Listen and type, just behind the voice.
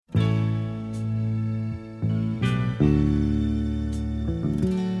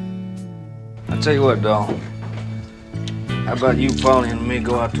tell you what, doll. How about you, Paulie, and me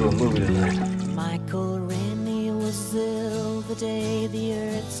go out to a movie tonight? Michael Rennie was ill the day the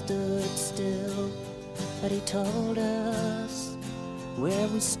earth stood still, but he told us where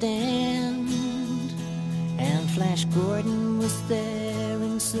we stand. And Flash Gordon was there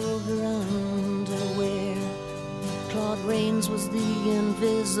in silver underwear. Claude Rains was the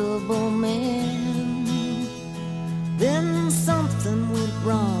invisible man. Then something went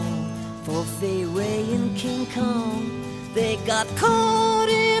wrong for Fay Ray and King Kong. They got caught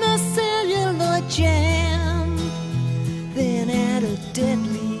in a celluloid jam. Then at a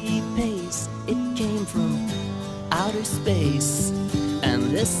deadly pace, it came from outer space.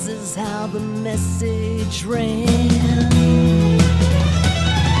 And this is how the message ran.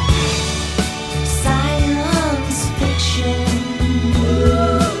 Science fiction.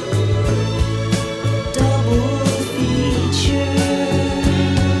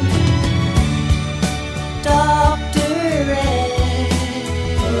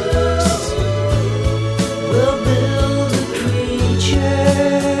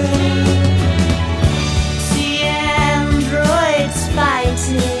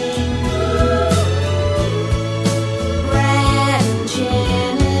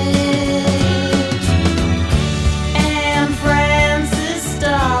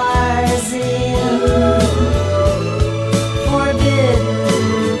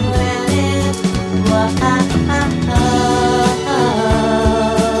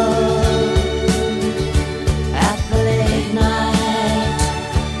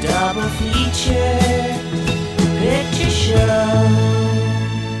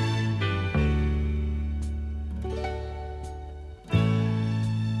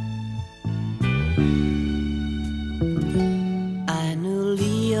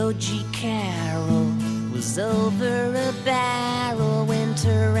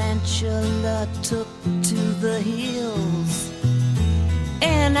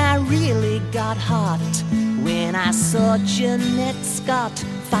 Jeanette Scott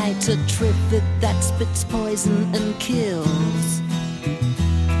fight a trivet that spits poison and kills.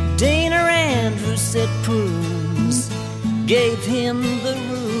 Dana Andrews said prunes gave him the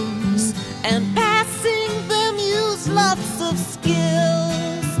runes, and passing them used lots of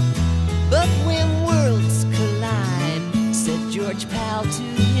skills. But when worlds collide, said George Powell to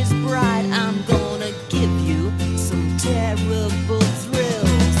his bride, I'm gonna give you some terrible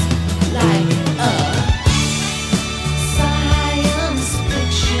thrills, like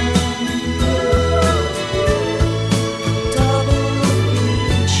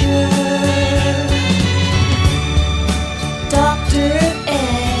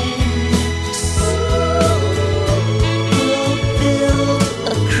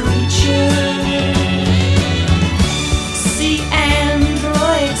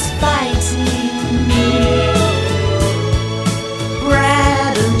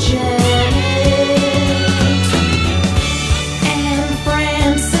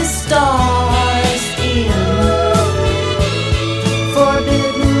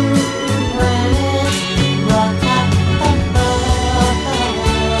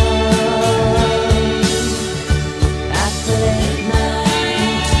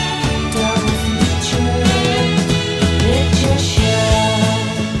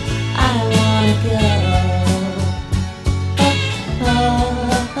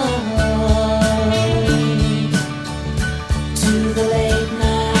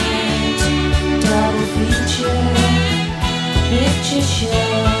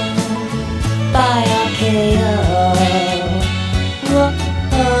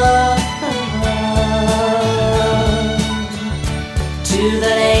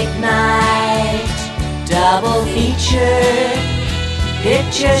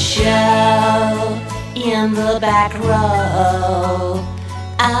picture show in the back row.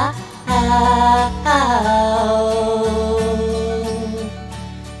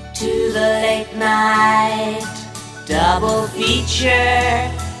 To the late night double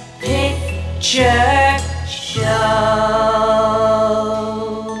feature picture show.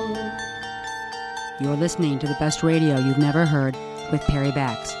 You're listening to the best radio you've never heard with Perry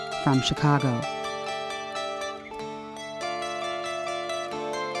Bax from Chicago.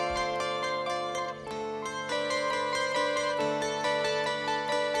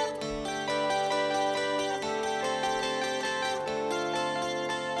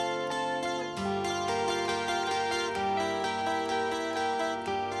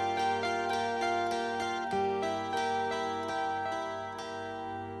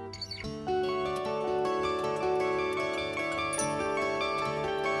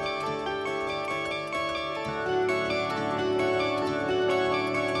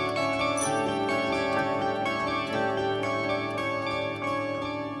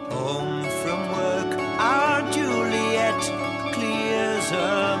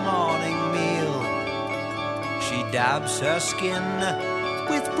 dabs her skin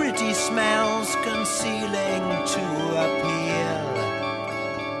with pretty smells concealing to appeal.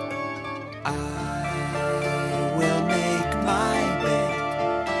 I will make my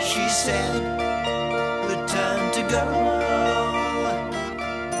bed, she said, but turned to go.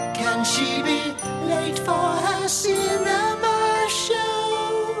 Can she be late for her cinema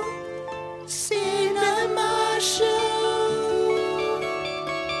show? Cinema show.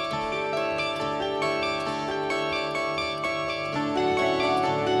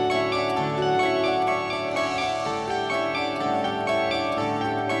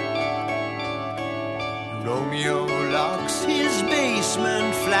 Romeo locks his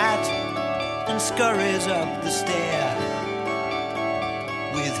basement flat and scurries up the stair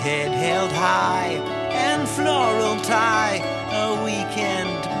with head held high and floral tie, a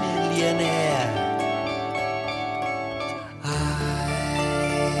weekend millionaire. I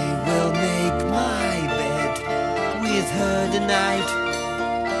will make my bed with her tonight,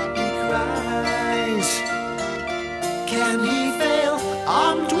 he cries. Can he fail,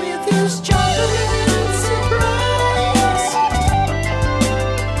 armed with his chocolate surprise?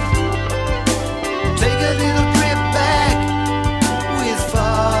 Take a little trip back with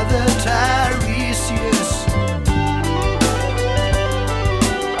Father Tiresias.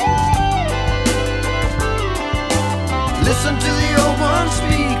 Listen to the old one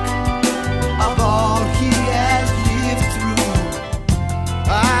speak of all he has lived through.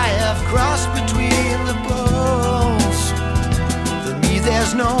 I have crossed between the poles. For me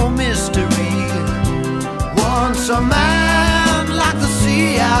there's no mystery. Once a man like the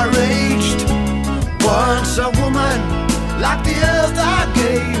sea I raged, once a woman like the earth I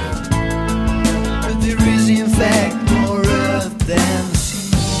gave. But there is in fact more earth than sea.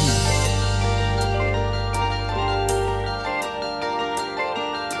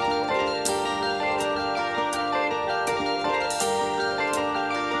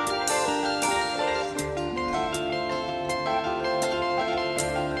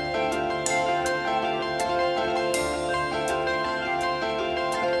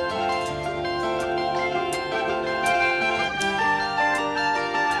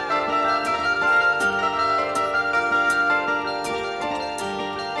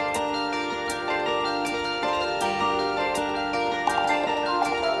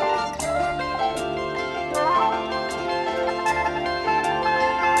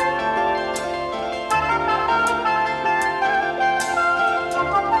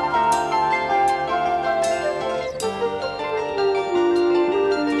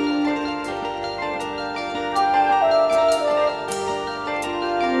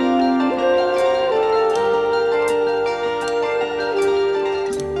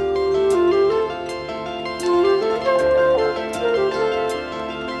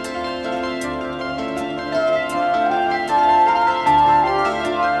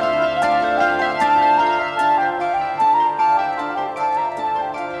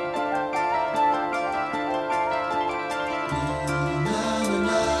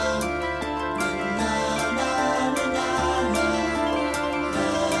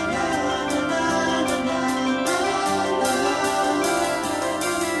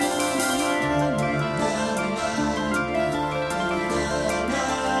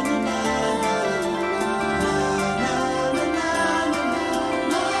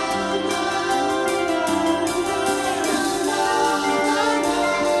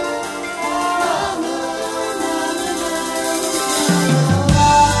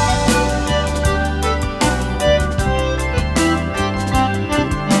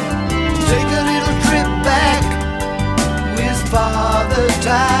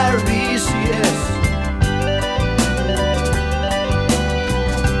 Tiresias.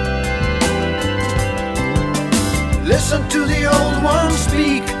 Listen to the old one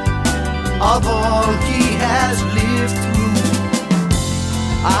speak of all he has lived through.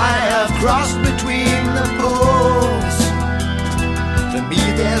 I have crossed between the poles. To me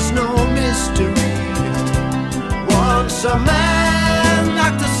there's no mystery. Once a man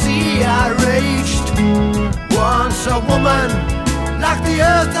like the sea I raged, once a woman like the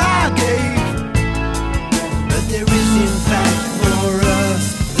earth I gave. But there is in fact more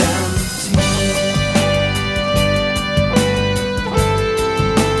earth than sea.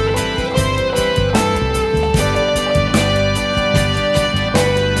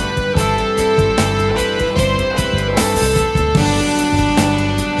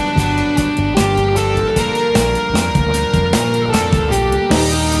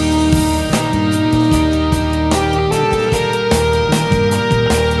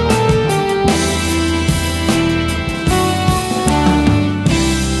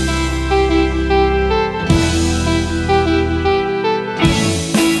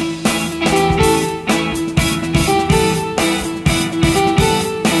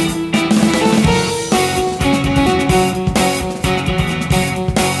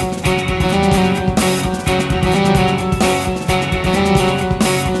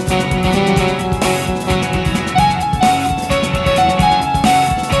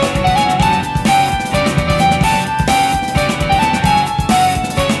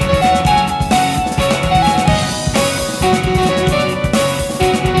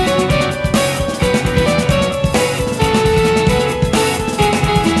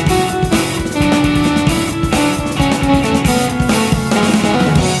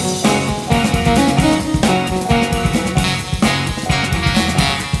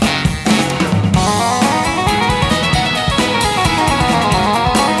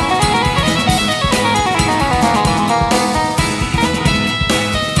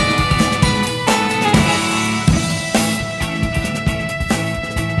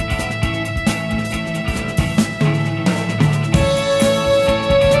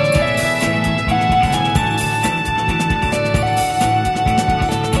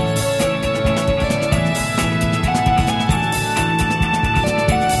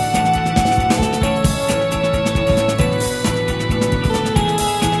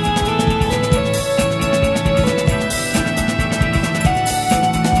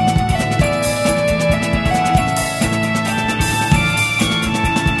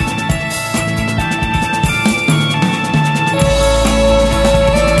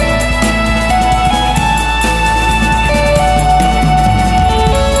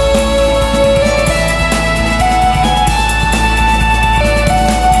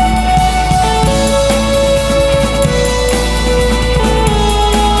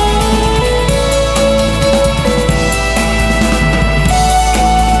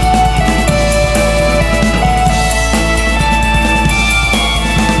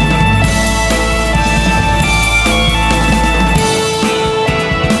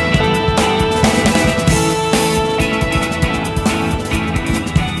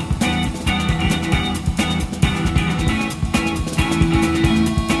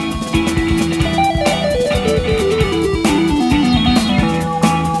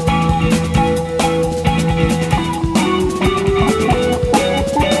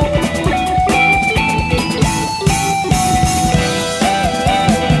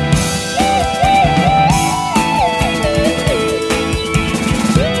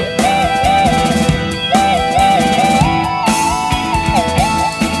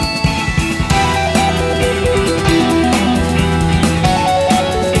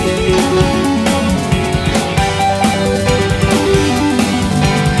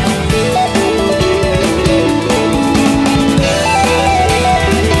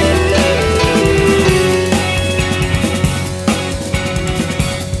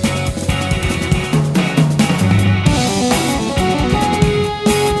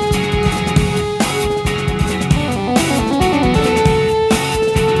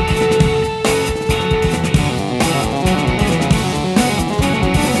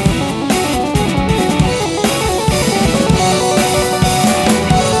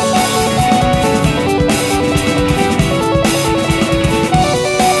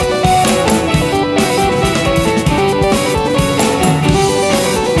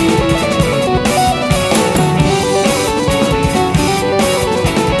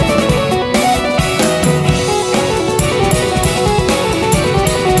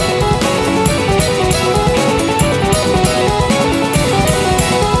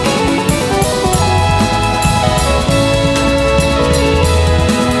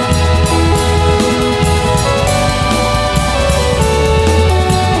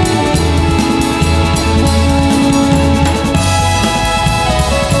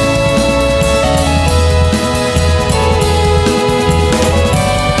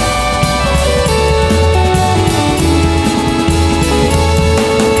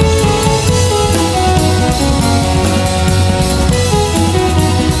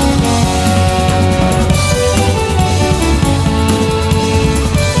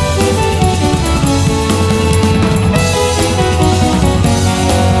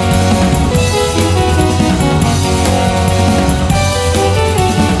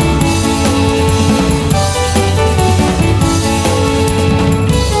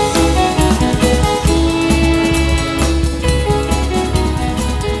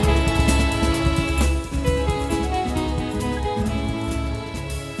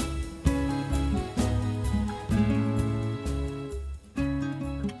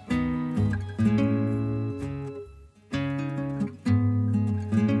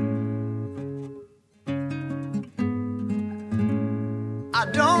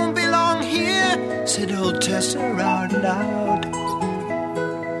 test her out loud.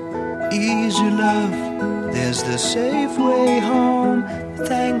 Easy love, there's the safe way home.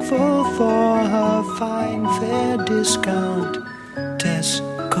 Thankful for her fine fair discount. Tess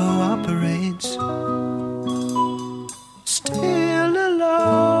cooperates. Still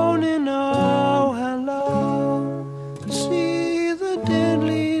alone in oh hello. See the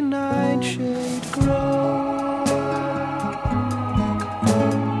deadly nightshade grow.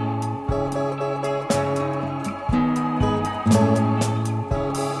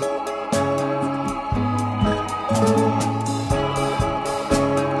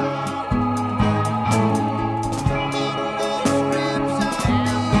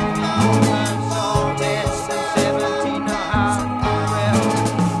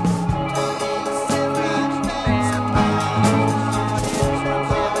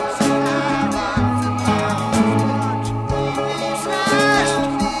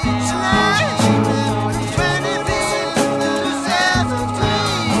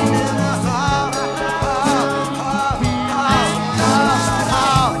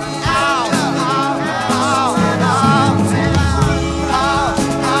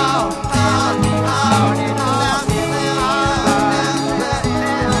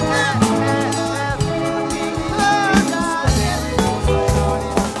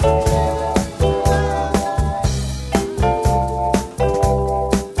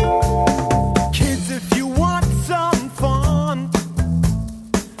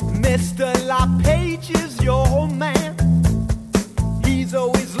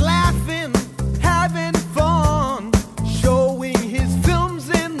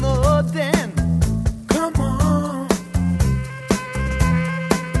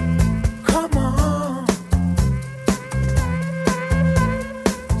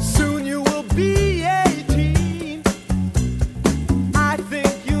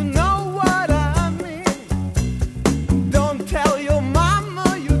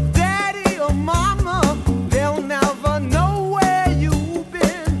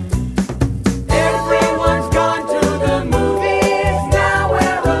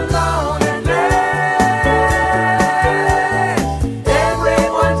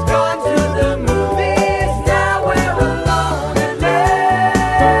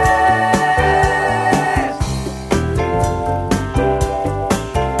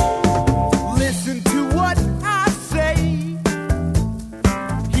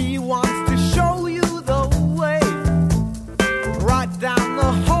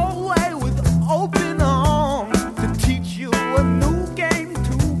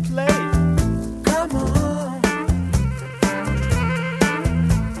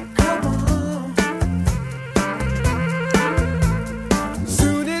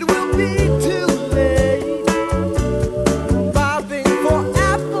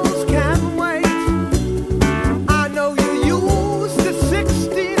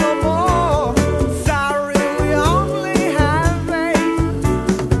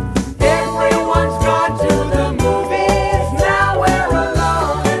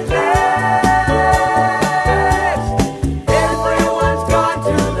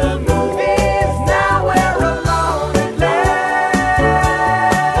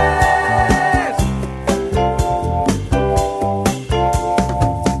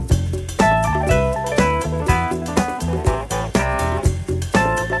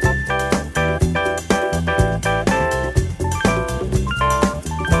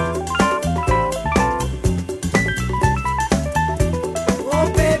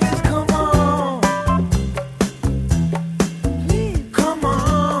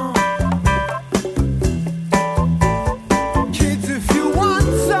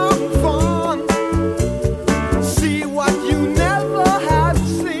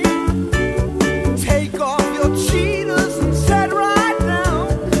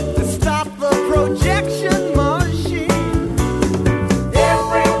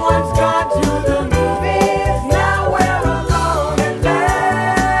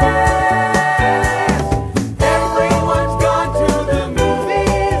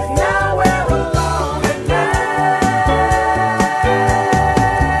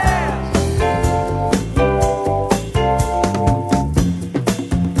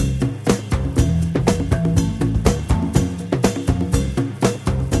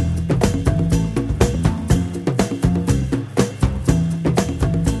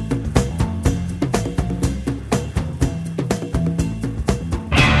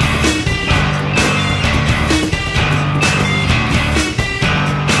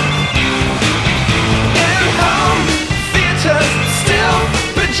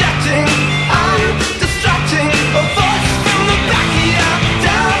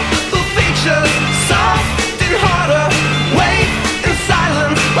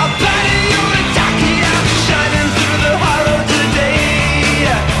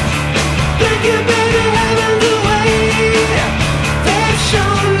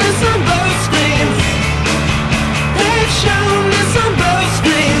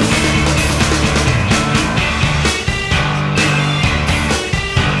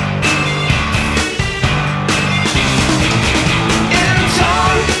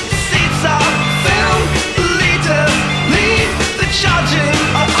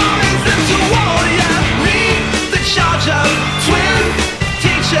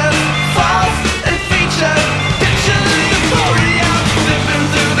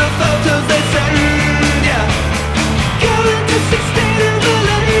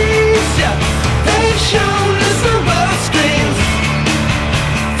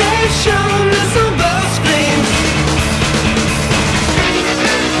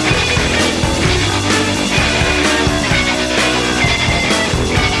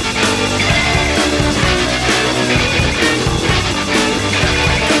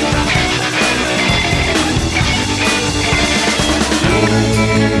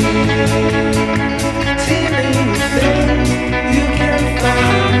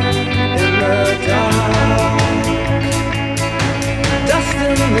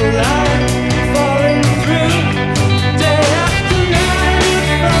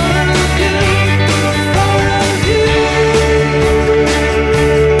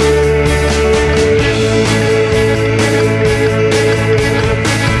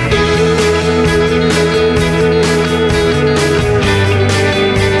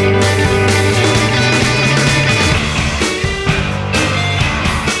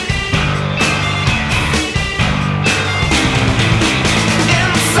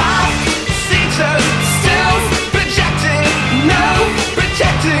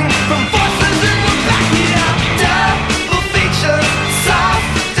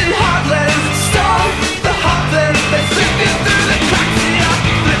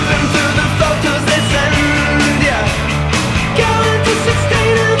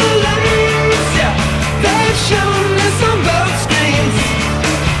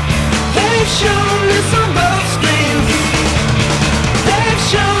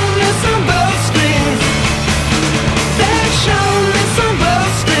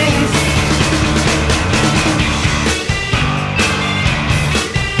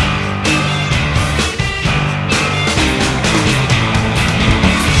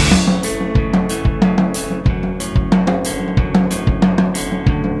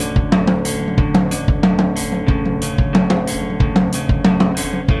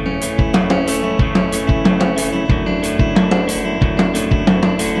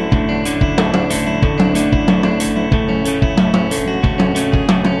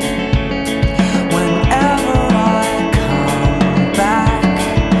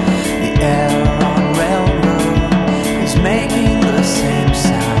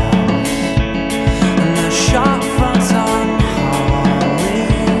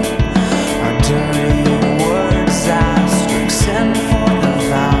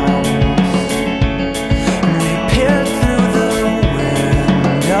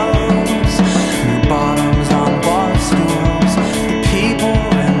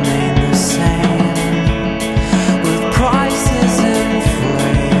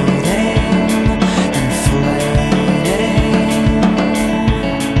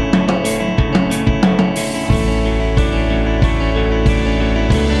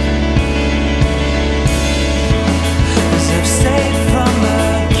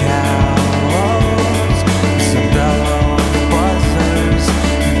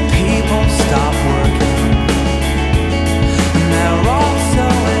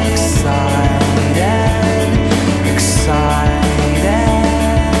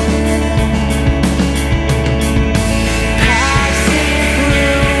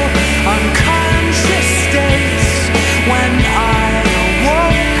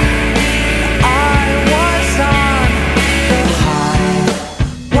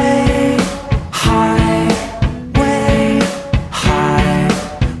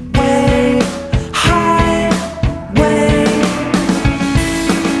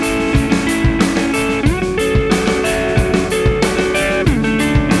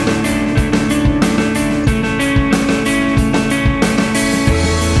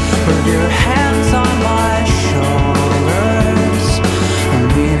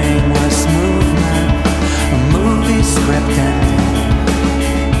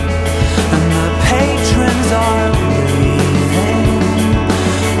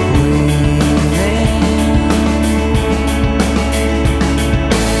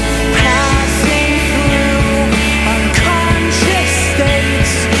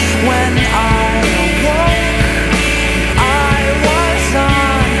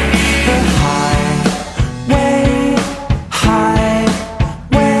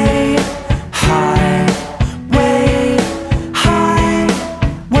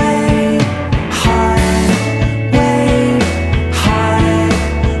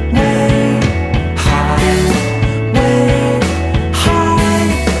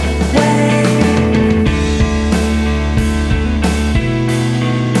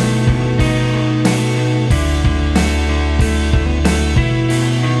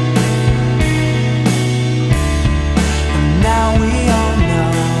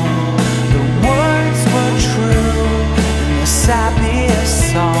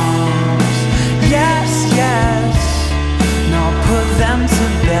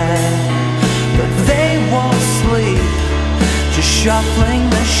 fling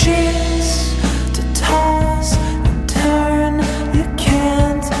the sheets to toss and turn. You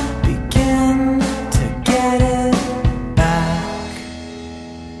can't begin to get it back.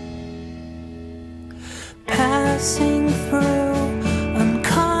 Passing through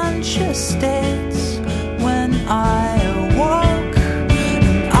unconscious states when I awoke,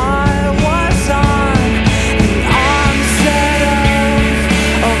 and I was on the onset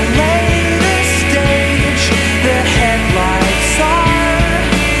of a later stage. The headlights are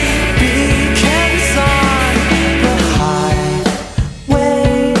beacons on the highway,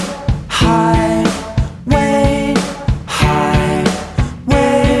 highway, highway,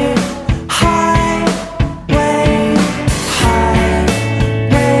 highway, highway, highway,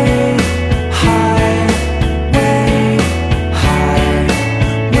 highway,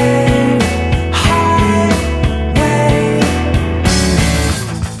 highway.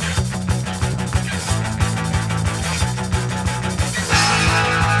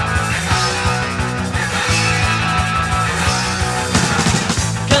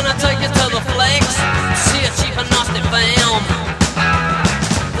 Gonna take you to the flicks, see a cheap and nasty film.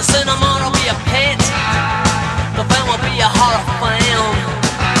 The cinema will be a pit, the film will be a horror film.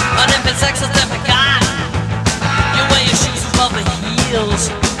 And if it's sex certificate, you wear your shoes above the heels,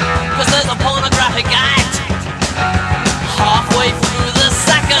 cause there's a pornographic act halfway through the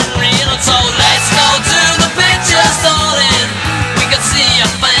second reel. So let's go to the picture store and we can see a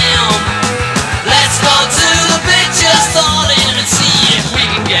film. Let's go to the picture store and see if we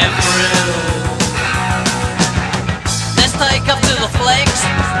can get through. Let's take up to the flicks,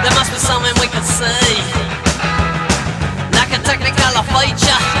 there must be something we can see, like a technicolor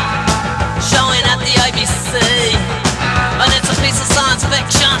feature showing at the ABC. And it's a piece of science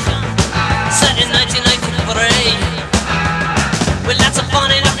fiction set in 1983 with lots of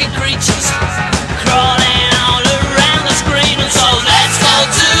funny looking creatures crawling all around the screen. And so let's go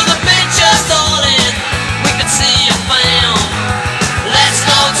to the picture store and we can see a film. Let's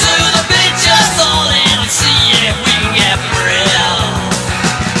go to the picture store and see if we can get real.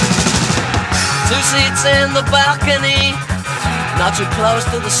 2 seats in the balcony, not too close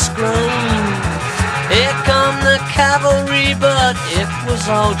to the screen. Here come the cavalry, but it was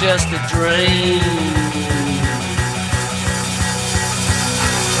all just a dream.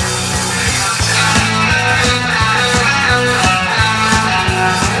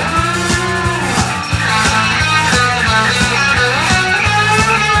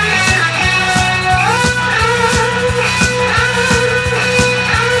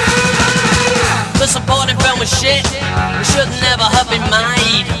 The supporting film was shit, it should never have been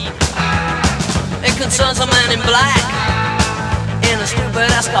made. It concerns a man in black in a stupid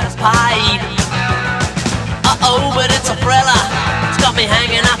escapade. Uh-oh, but it's a thriller, it's got me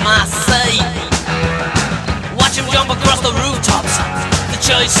hanging up my seat. Watch him jump across the rooftops, the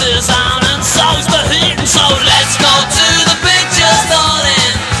chase is on and so's the heat. And so let's go to the picture store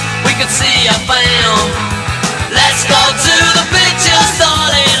and we can see a film. Let's go to the picture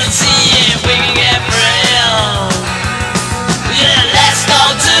store and see if we can get real. Yeah, let's go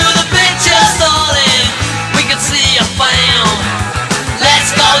to the picture store and we can see a film.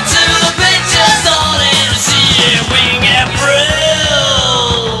 Let's go to the picture store and see if we can get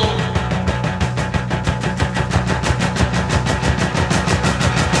real.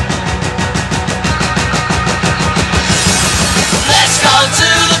 Let's go to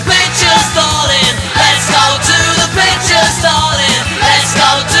the picture store.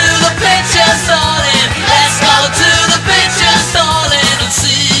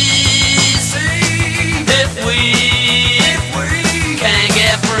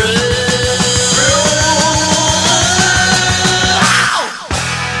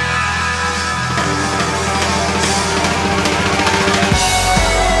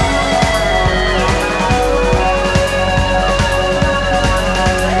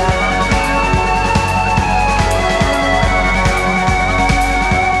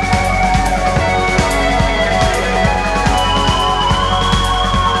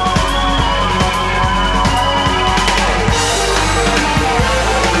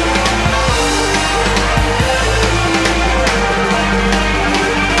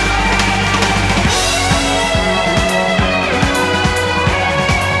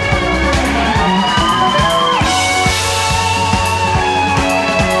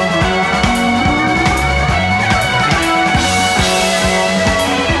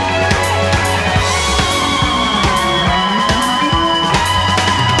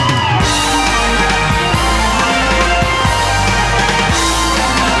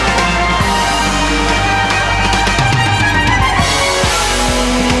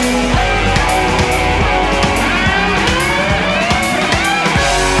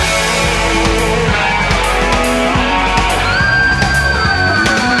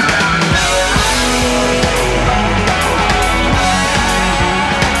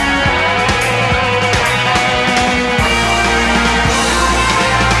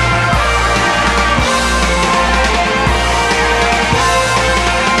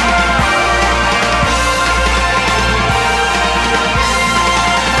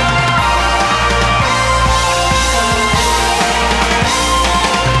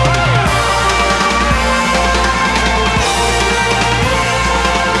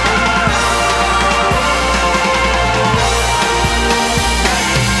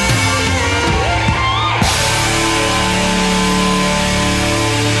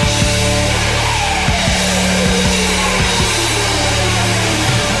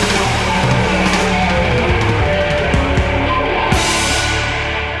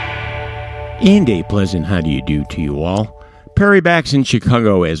 And a pleasant how do you do to you all. Perry Bax in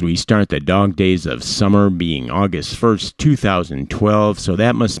Chicago as we start the dog days of summer, being August 1st, 2012, so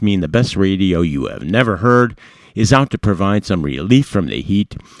that must mean the best radio you have never heard is out to provide some relief from the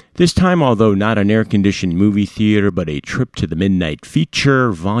heat. This time, although not an air-conditioned movie theater, but a trip to the Midnight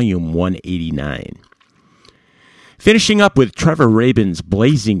Feature, Volume 189. Finishing up with Trevor Rabin's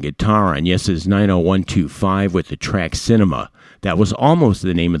blazing guitar on Yes's 90125 with the track Cinema. That was almost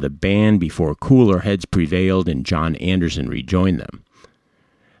the name of the band before cooler heads prevailed and John Anderson rejoined them.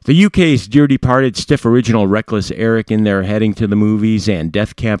 The UK's dear departed stiff original Reckless Eric in there heading to the movies, and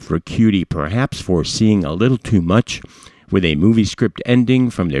Death Cab for Cutie perhaps foreseeing a little too much with a movie script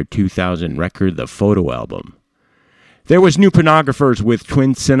ending from their 2000 record The Photo Album. There was New Pornographers with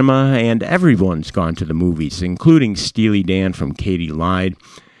Twin Cinema, and everyone's gone to the movies, including Steely Dan from Katy Lied.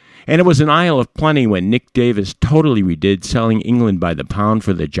 And it was an aisle of plenty when Nick Davis totally redid Selling England by the Pound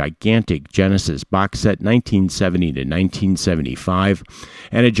for the gigantic Genesis box set 1970 to 1975,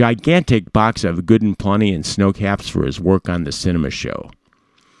 and a gigantic box of Good and Plenty and Snowcaps for his work on the Cinema Show.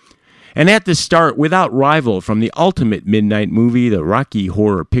 And at the start, without rival, from the ultimate midnight movie, the Rocky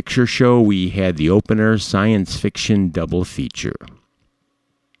Horror Picture Show, we had the opener science fiction double feature.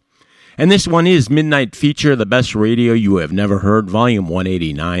 And this one is Midnight Feature, the best radio you have never heard, Volume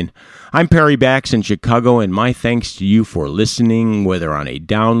 189. I'm Perry Bax in Chicago, and my thanks to you for listening, whether on a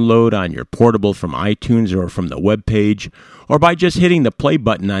download on your portable from iTunes or from the webpage, or by just hitting the play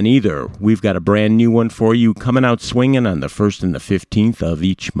button on either. We've got a brand new one for you coming out swinging on the 1st and the 15th of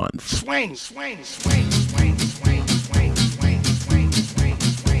each month. Swing, swing, swing, swing, swing, swing, swing, swing, swing, swing,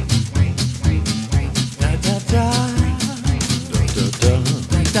 swing, swing, swing, da da da.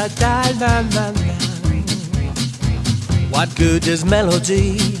 Da, da, la, la, la. What good is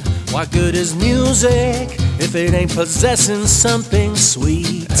melody? What good is music if it ain't possessing something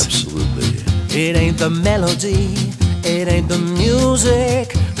sweet? Absolutely. It ain't the melody, it ain't the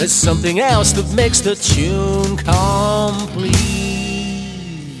music. There's something else that makes the tune complete.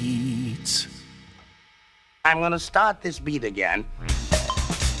 I'm gonna start this beat again.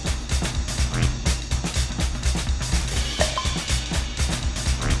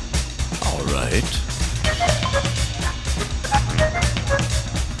 Right.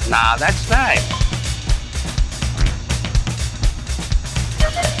 Now that's nice.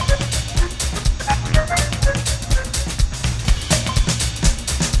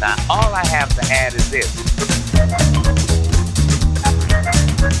 Now all I have to add is this.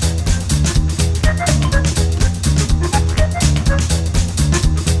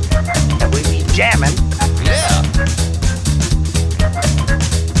 And we be jamming. Yeah.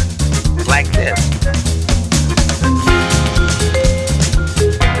 Like this.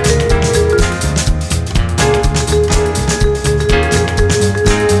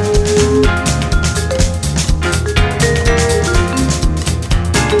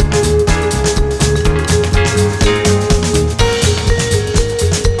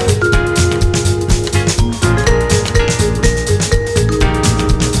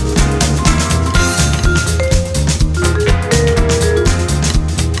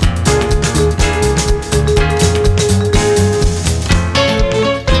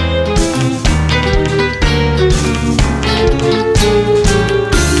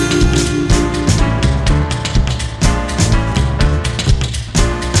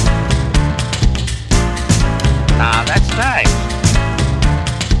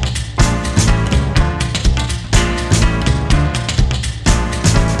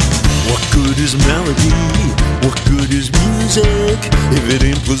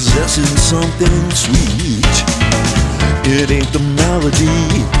 Possessing something sweet. It ain't the melody,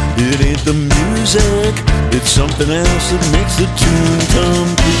 it ain't the music. It's something else that makes the tune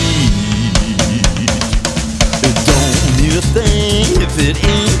complete. It don't mean a thing if it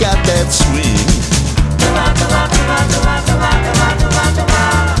ain't got that swing.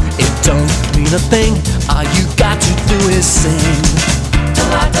 It don't mean a thing, all you got to do is sing.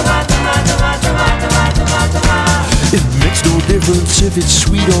 It makes no difference if it's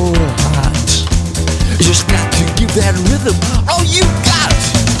sweet or hot. You just got to give that rhythm all you got.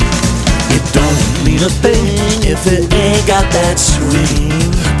 It don't mean a thing if it ain't got that swing.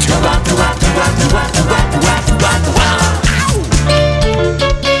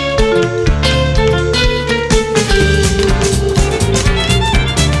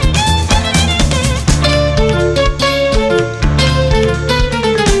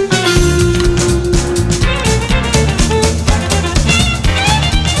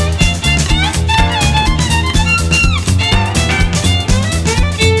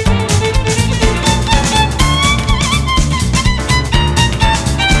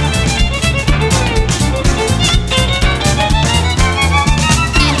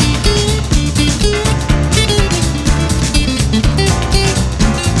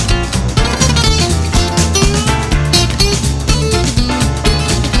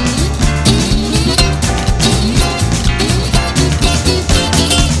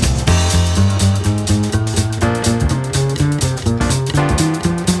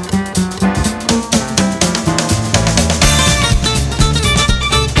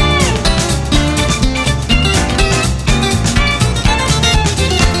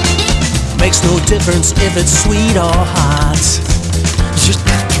 makes no difference if it's sweet or hot. Just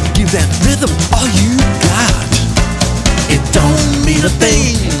got to give that rhythm all you got. It don't mean a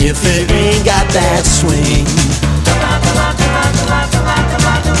thing if it ain't got that swing.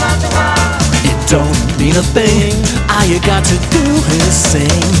 It don't mean a thing. All you got to do is sing.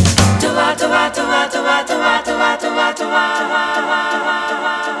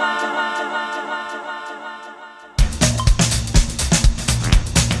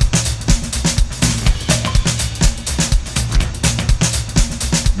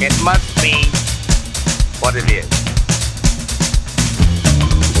 It must be what it is.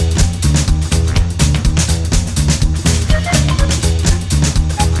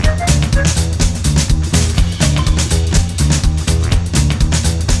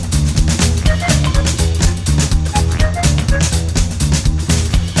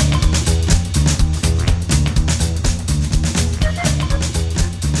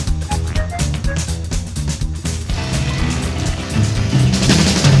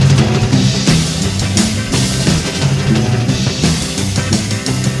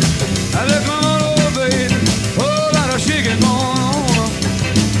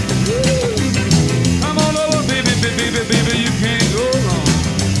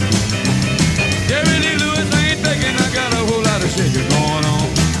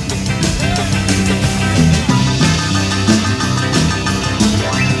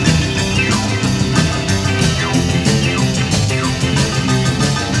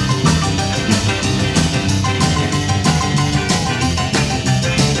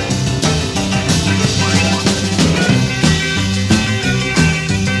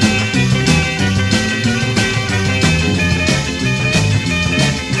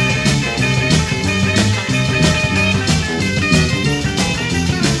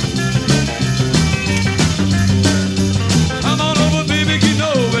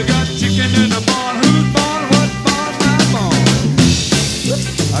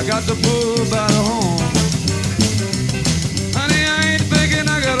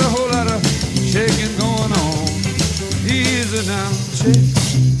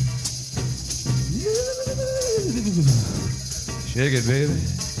 Shake it, baby.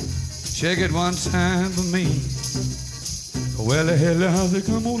 Shake it one time for me. Well, hell,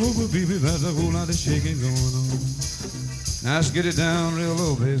 come on over, baby. There's a whole lot of shaking going on. Now let's get it down real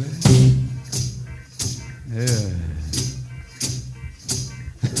low, baby. Yeah.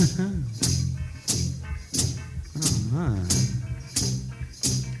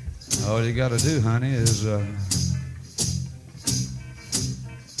 All you got to do, honey, is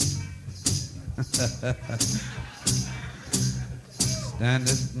stand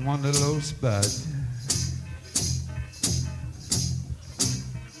it in one little old spot.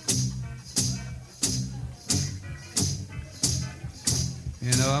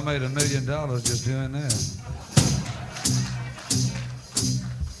 You know, I made $1 million just doing that.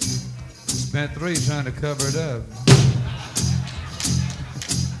 Spent 3 trying to cover it up.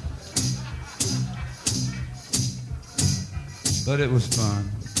 But it was fun.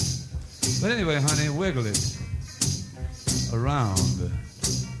 But anyway, honey, wiggle it around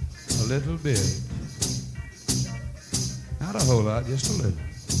a little bit. Not a whole lot, just a little.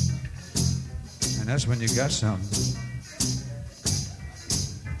 And that's when you got something.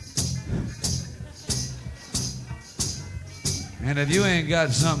 And if you ain't got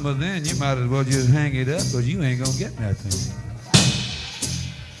something, well, then you might as well just hang it up, because you ain't gonna get nothing.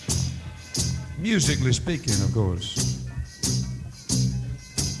 Musically speaking, of course.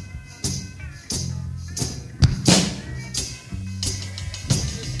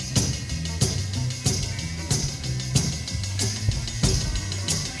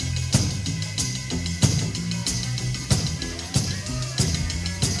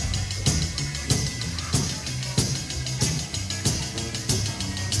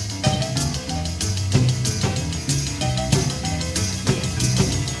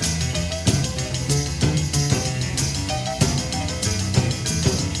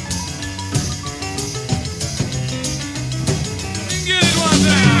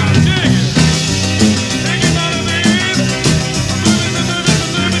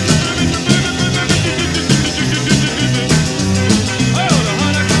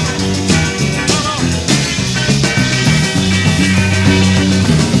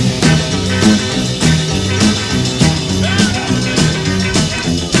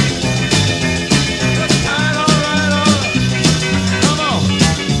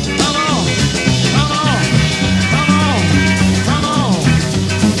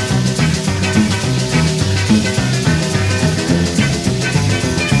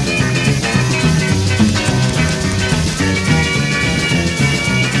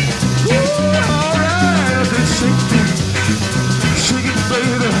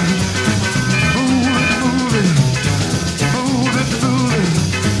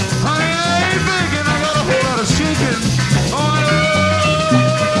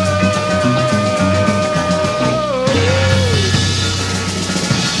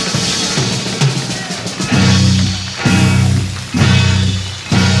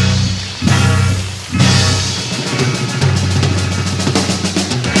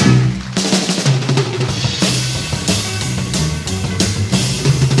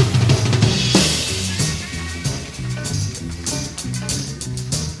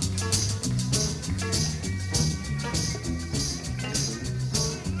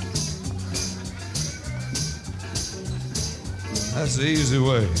 That's the easy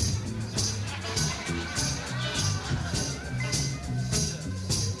way.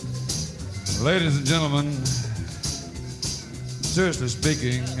 Ladies and gentlemen, seriously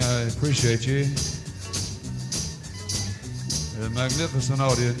speaking, I appreciate you. You're a magnificent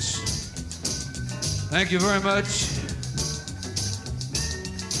audience. Thank you very much.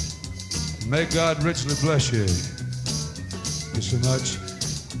 May God richly bless you. Thank you so much.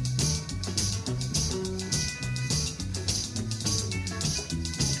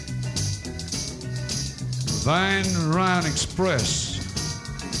 Vine Ryan Express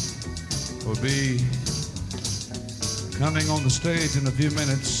will be coming on the stage in a few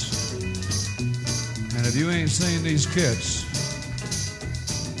minutes. And if you ain't seen these kids,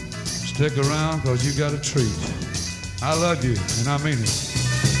 stick around because you got a treat. I love you, and I mean it.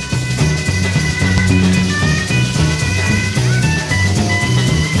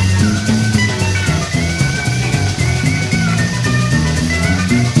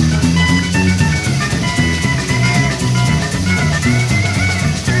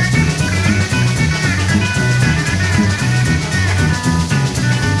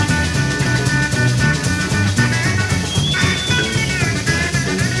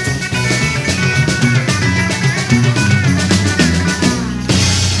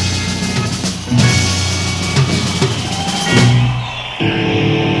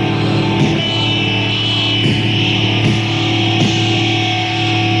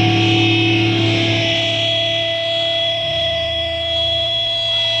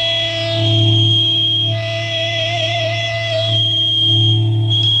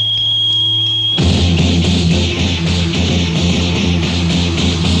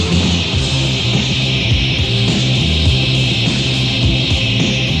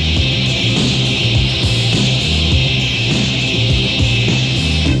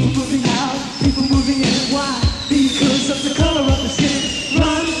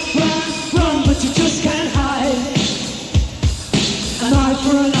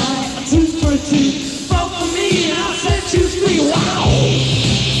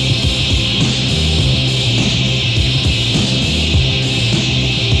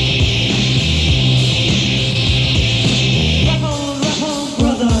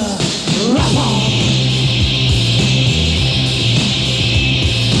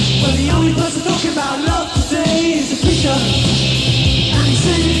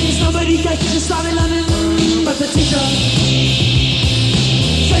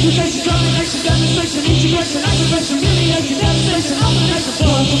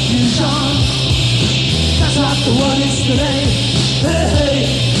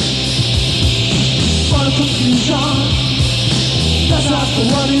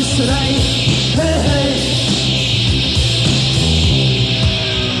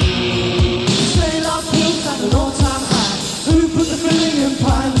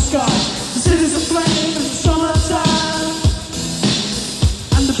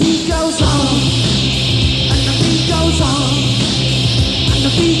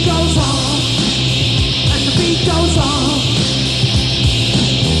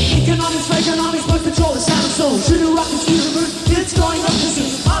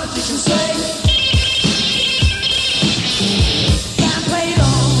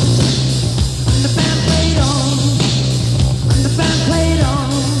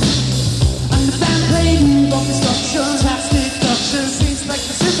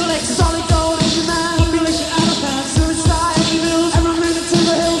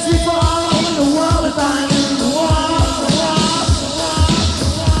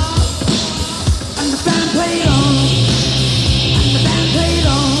 Played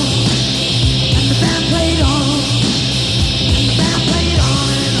on.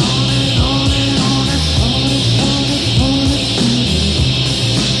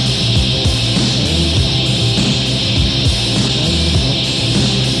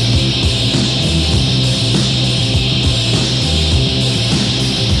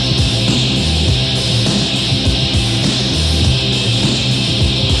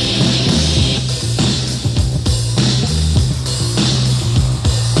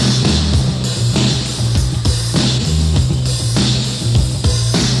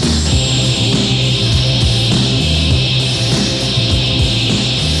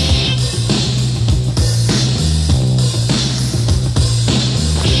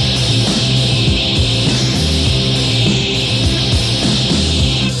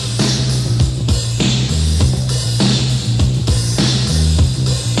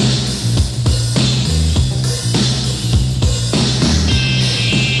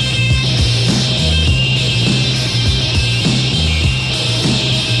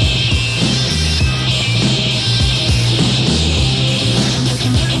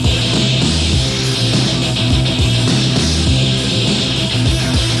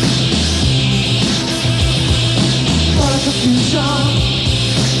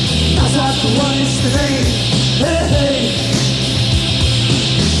 not the one yesterday. Hey, hey.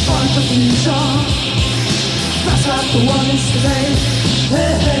 Fun confusion. That's not the one yesterday.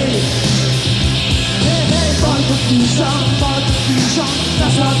 Hey, hey. Hey, hey. Fun confusion.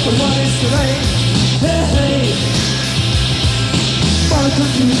 That's not the one yesterday. Hey, hey. Fun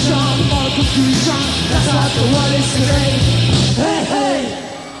confusion. That's not the one yesterday. Hey, hey.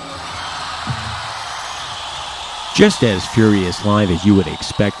 Just as furious live as you would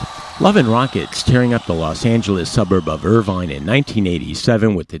expect, Love and Rockets tearing up the Los Angeles suburb of Irvine in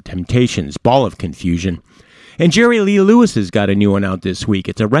 1987 with the Temptations' Ball of Confusion. And Jerry Lee Lewis has got a new one out this week.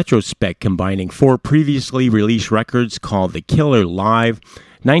 It's a retrospect combining 4 previously released records called The Killer Live,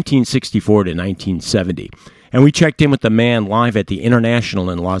 1964 to 1970. And we checked in with the man live at the International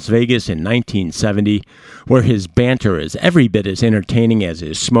in Las Vegas in 1970, where his banter is every bit as entertaining as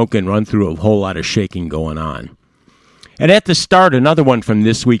his smoke and run through a whole lot of shaking going on. And at the start, another one from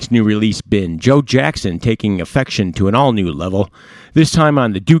this week's new release bin, Joe Jackson taking affection to an all-new level, this time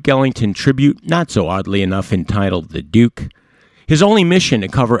on the Duke Ellington tribute, not so oddly enough entitled The Duke. His only mission to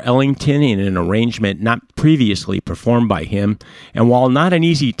cover Ellington in an arrangement not previously performed by him, and while not an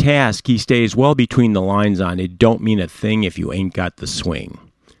easy task, he stays well between the lines on "It don't mean a thing if you ain't got the swing."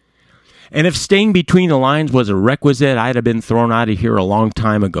 And if staying between the lines was a requisite, I'd have been thrown out of here a long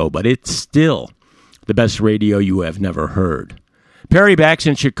time ago, but it's still the best radio you have never heard. Perry Bax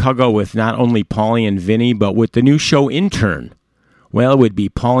in Chicago with not only Paulie and Vinny, but with the new show Intern. Well, it would be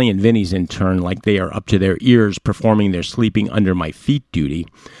Paulie and Vinny's intern, like they are up to their ears performing their sleeping under my feet duty.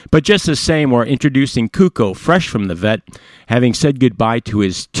 But just the same, we're introducing Kuko, fresh from the vet, having said goodbye to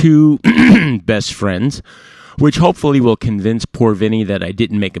his 2 best friends, which hopefully will convince poor Vinny that I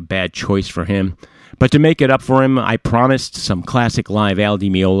didn't make a bad choice for him. But to make it up for him, I promised some classic live Al Di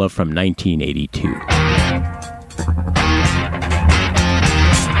Meola from 1982.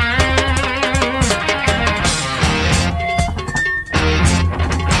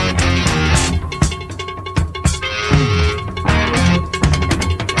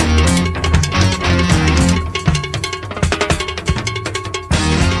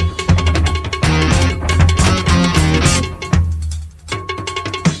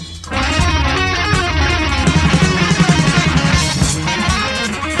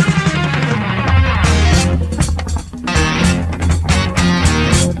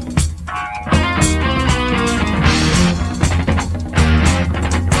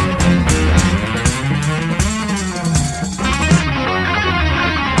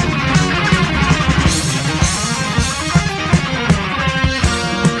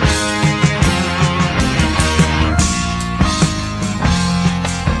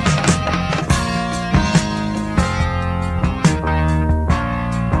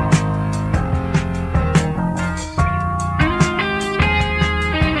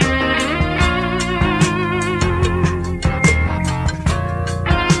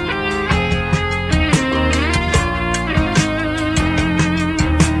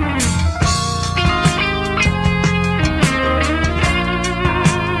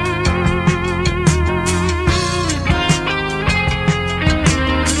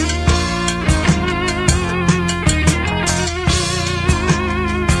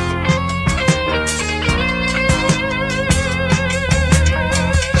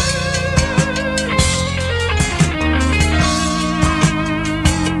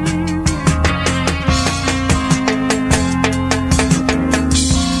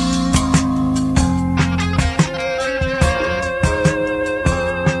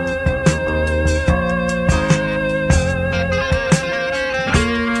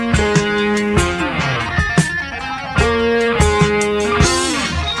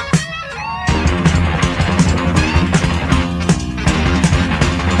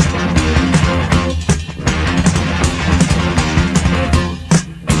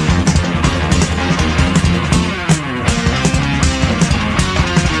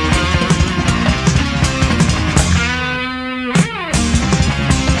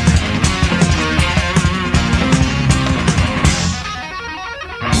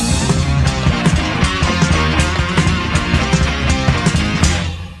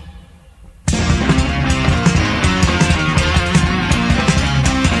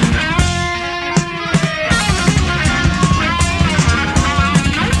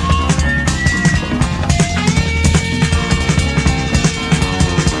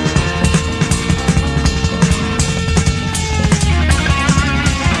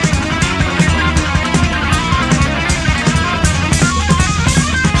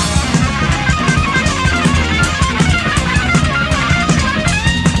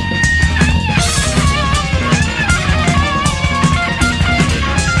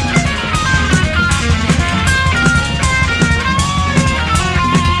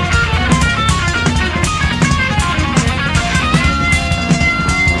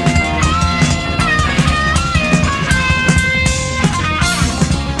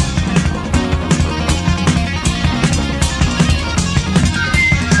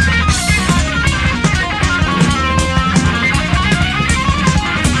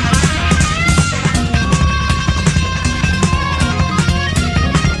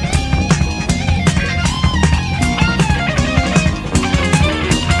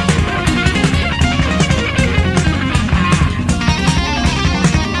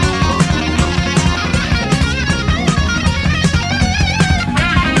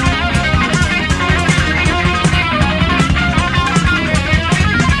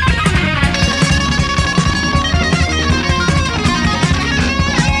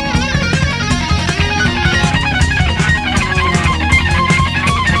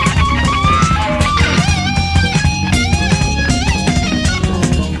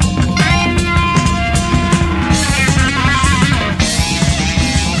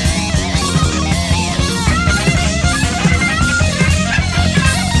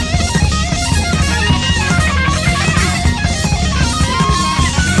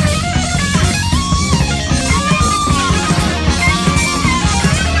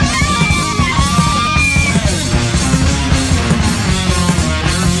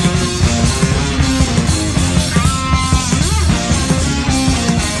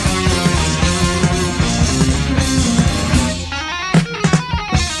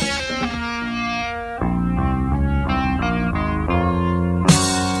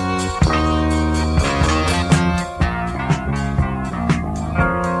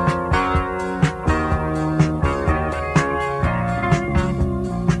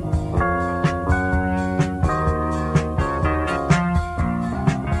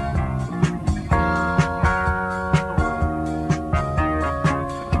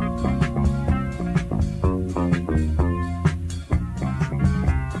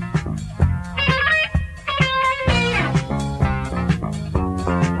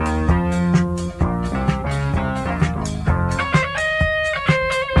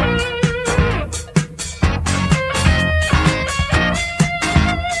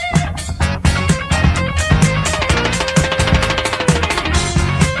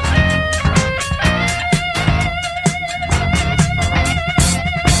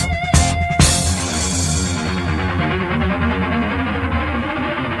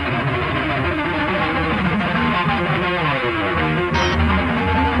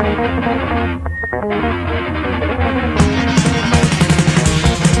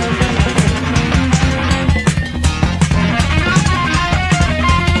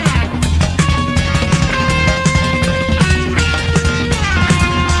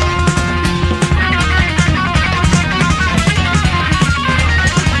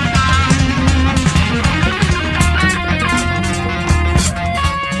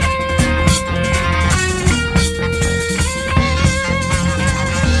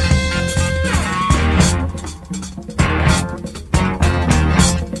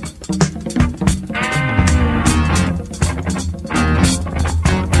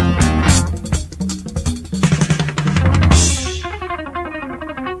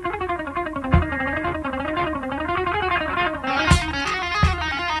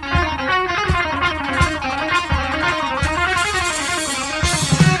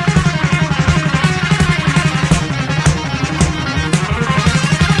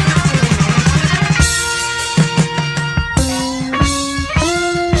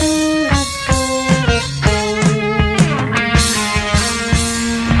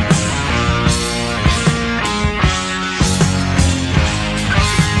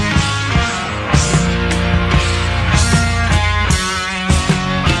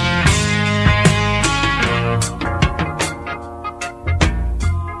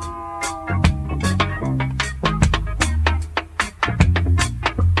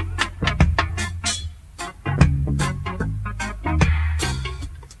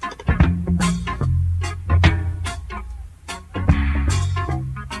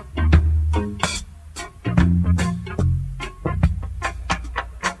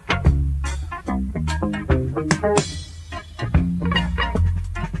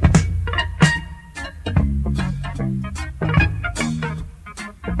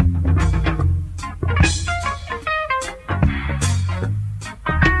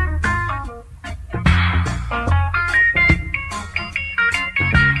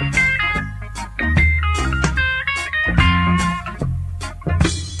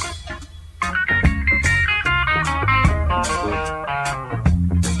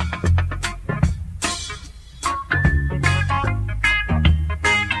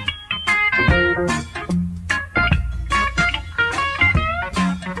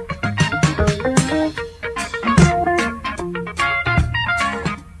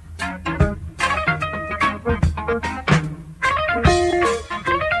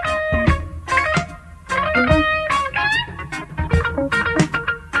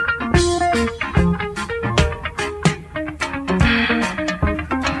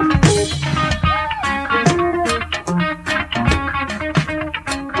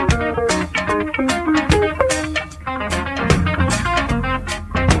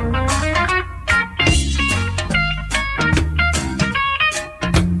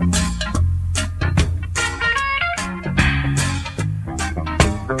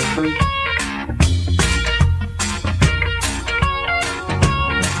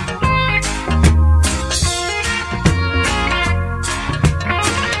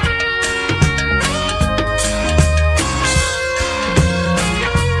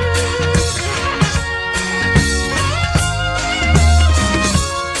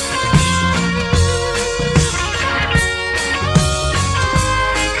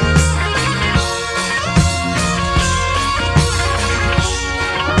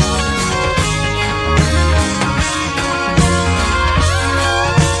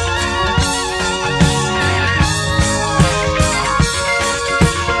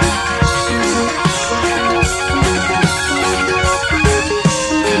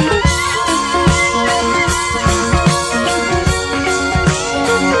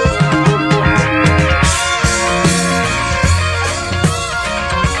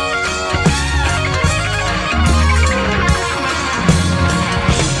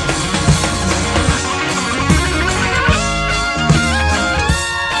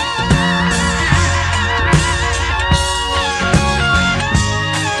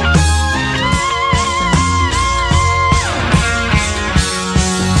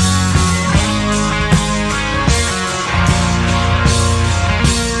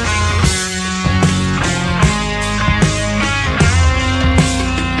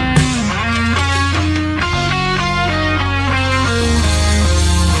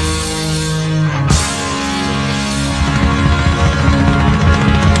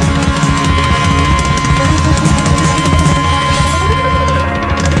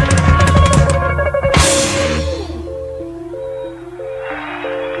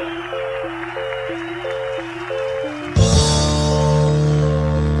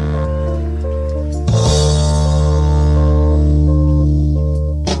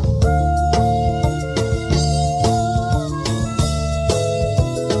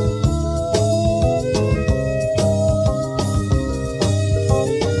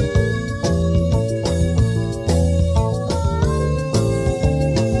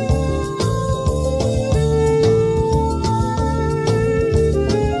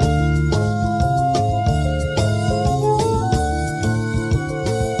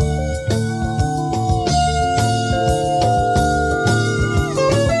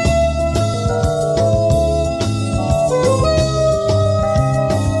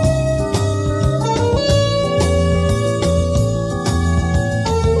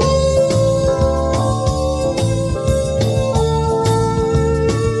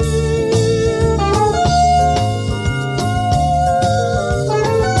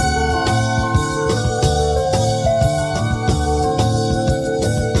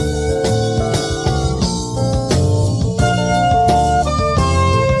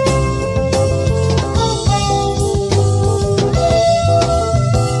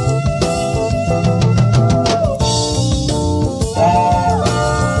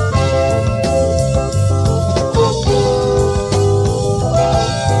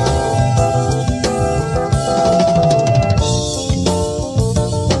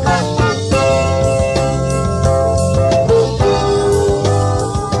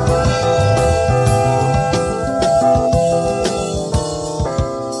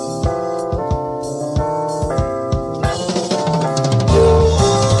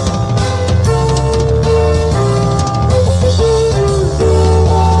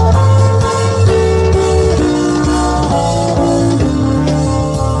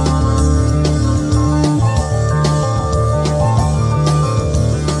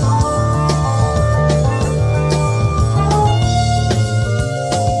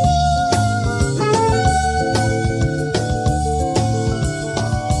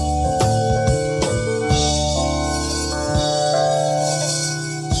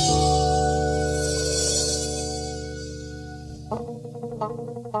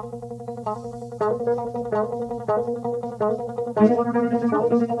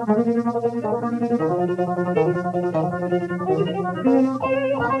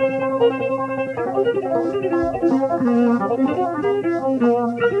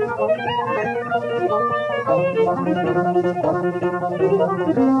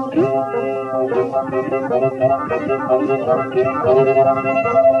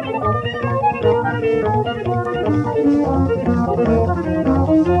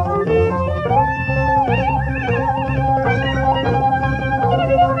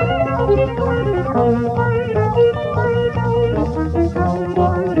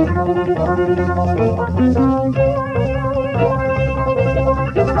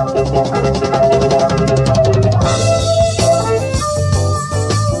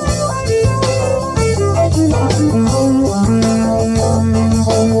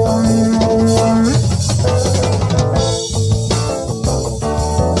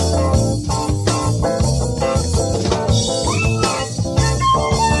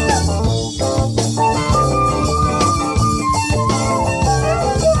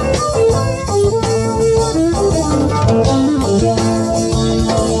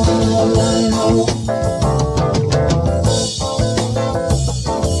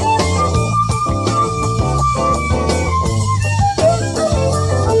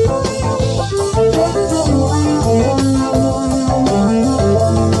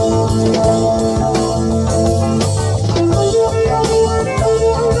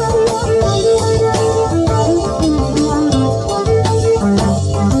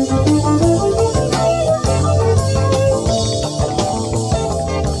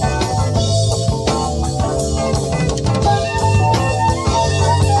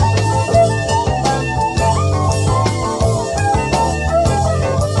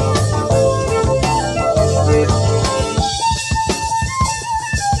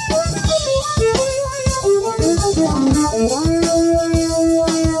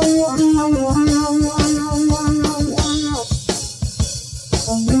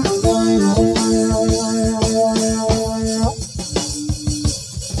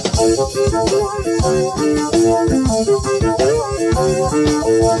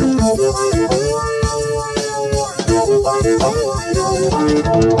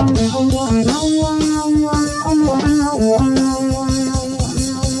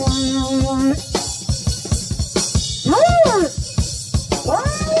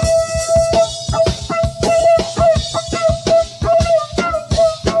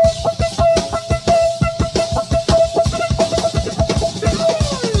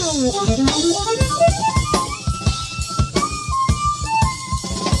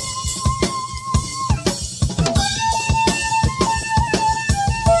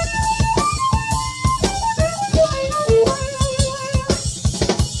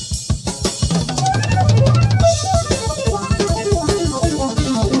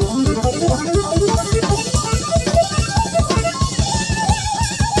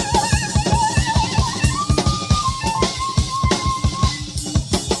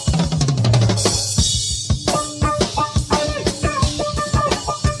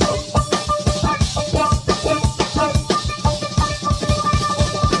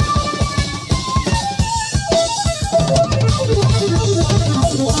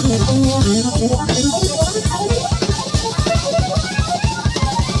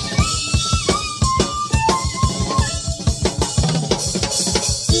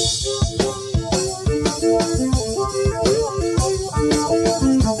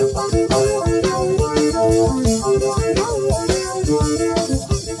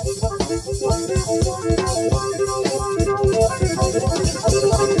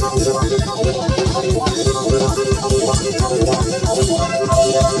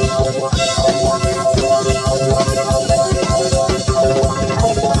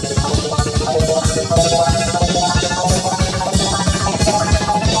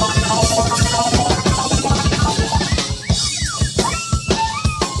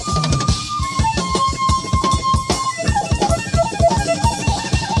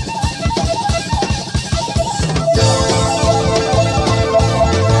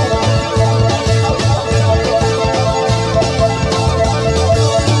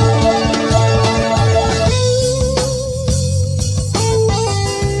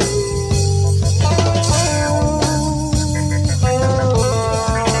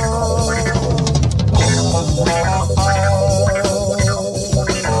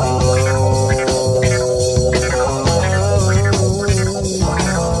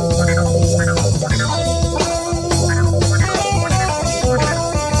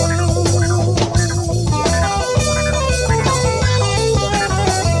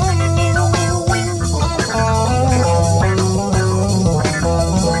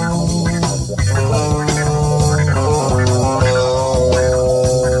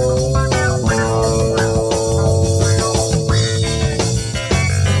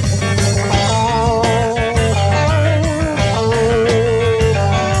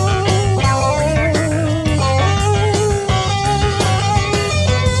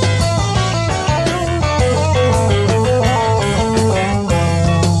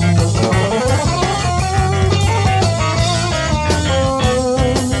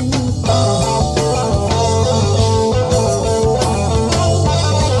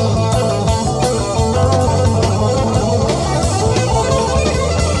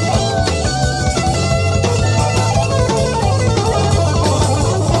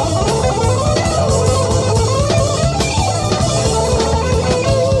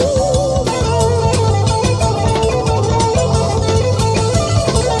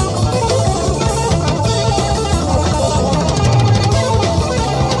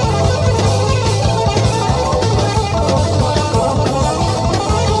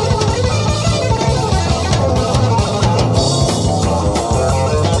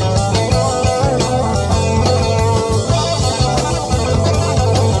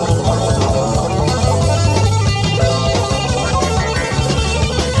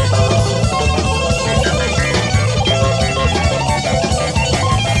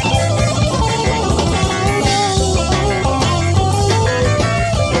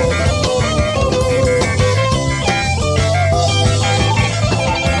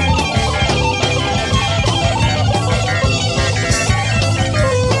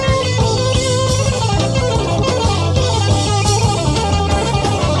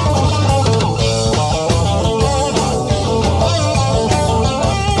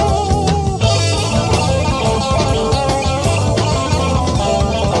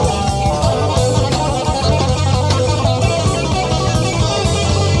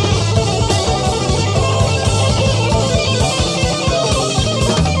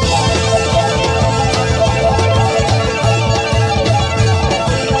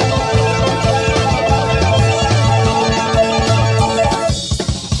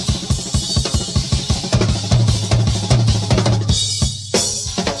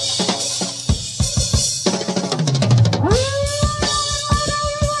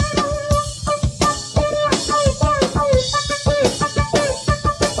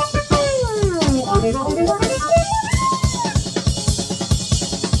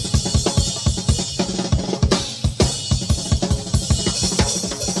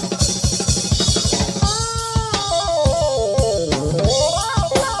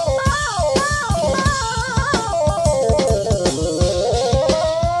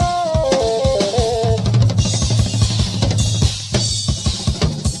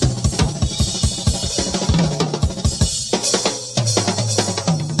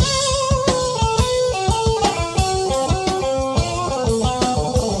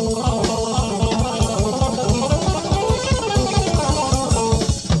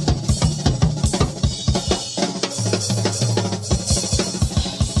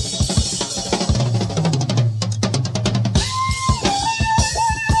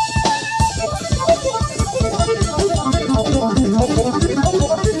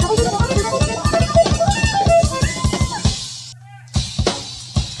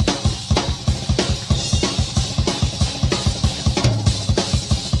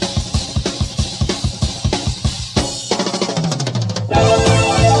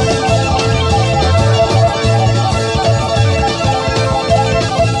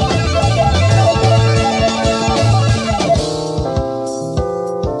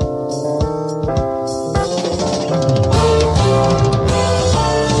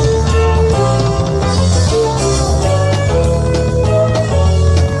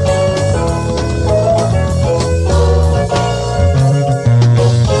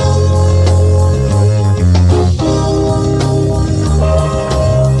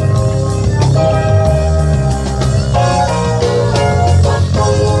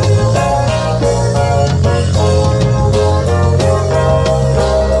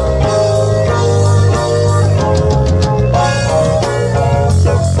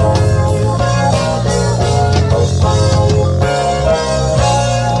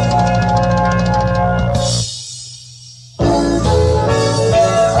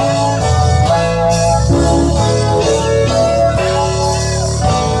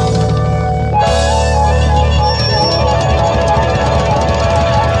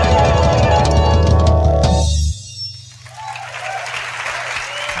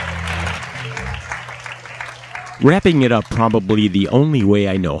 Wrapping it up probably the only way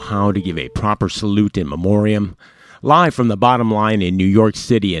I know how to give a proper salute in memoriam, live from the Bottom Line in New York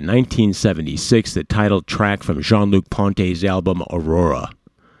City in 1976, the title track from Jean-Luc Ponty's album Aurora.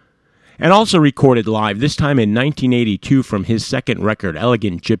 And also recorded live, this time in 1982 from his second record,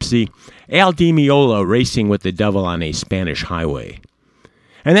 Elegant Gypsy, Al Di Meola racing with the devil on a Spanish highway.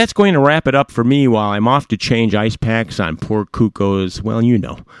 And that's going to wrap it up for me while I'm off to change ice packs on poor Cuco's, well, you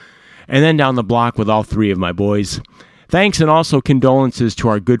know. And then down the block with all three of my boys. Thanks and also condolences to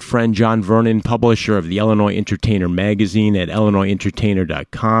our good friend John Vernon, publisher of the Illinois Entertainer magazine at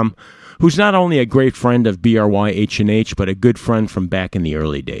illinoisentertainer.com, who's not only a great friend of BRY-H&H, but a good friend from back in the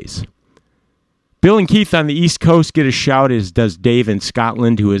early days. Bill and Keith on the East Coast get a shout, as does Dave in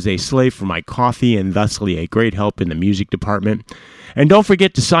Scotland, who is a slave for my coffee and thusly a great help in the music department. And don't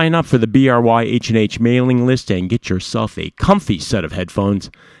forget to sign up for the BRY-H&H mailing list and get yourself a comfy set of headphones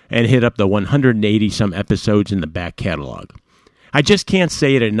and hit up the 180-some episodes in the back catalog. I just can't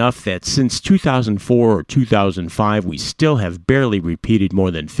say it enough that since 2004 or 2005, we still have barely repeated more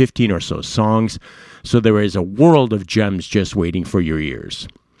than 15 or so songs, so there is a world of gems just waiting for your ears.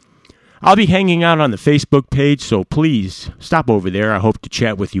 I'll be hanging out on the Facebook page, so please stop over there. I hope to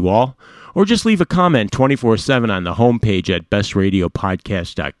chat with you all. Or just leave a comment 24/7 on the homepage at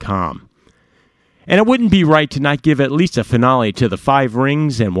bestradiopodcast.com. And it wouldn't be right to not give at least a finale to the Five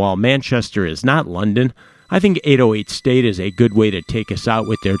Rings, and while Manchester is not London, I think 808 State is a good way to take us out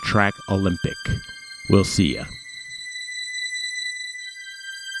with their track Olympic. We'll see ya.